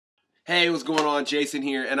Hey, what's going on? Jason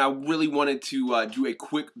here, and I really wanted to do a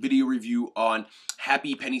quick video review on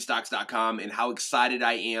happypennystocks.com and how excited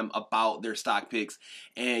I am about their stock picks.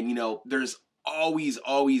 And you know, there's always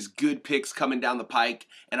good picks coming down the pike,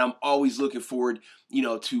 and I'm always looking forward,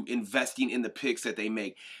 to investing in the picks that they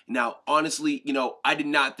make. Now, honestly, I did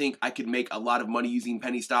not think I could make a lot of money using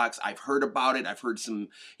penny stocks. I've heard about it. I've heard some,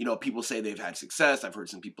 people say they've had success. I've heard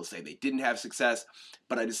some people say they didn't have success,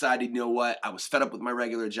 but I decided, you know what? I was fed up with my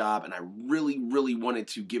regular job, and I really wanted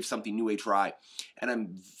to give something new a try. And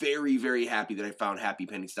I'm very happy that I found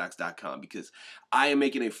happypennystocks.com because I am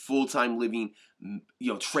making a full-time living,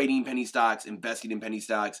 trading penny stocks, investing in penny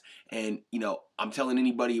stocks. And, I'm telling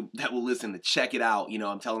anybody that will listen to check it out.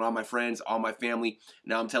 I'm telling all my friends, all my family.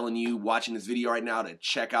 Now I'm telling you watching this video right now to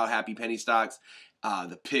check out Happy Penny Stocks.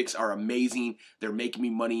 The picks are amazing. They're making me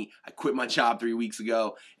money. I quit my job 3 weeks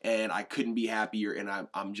ago, and I couldn't be happier. And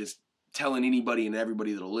I'm just telling anybody and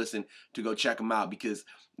everybody that'll listen to go check them out because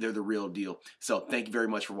they're the real deal. So thank you very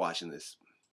much for watching this.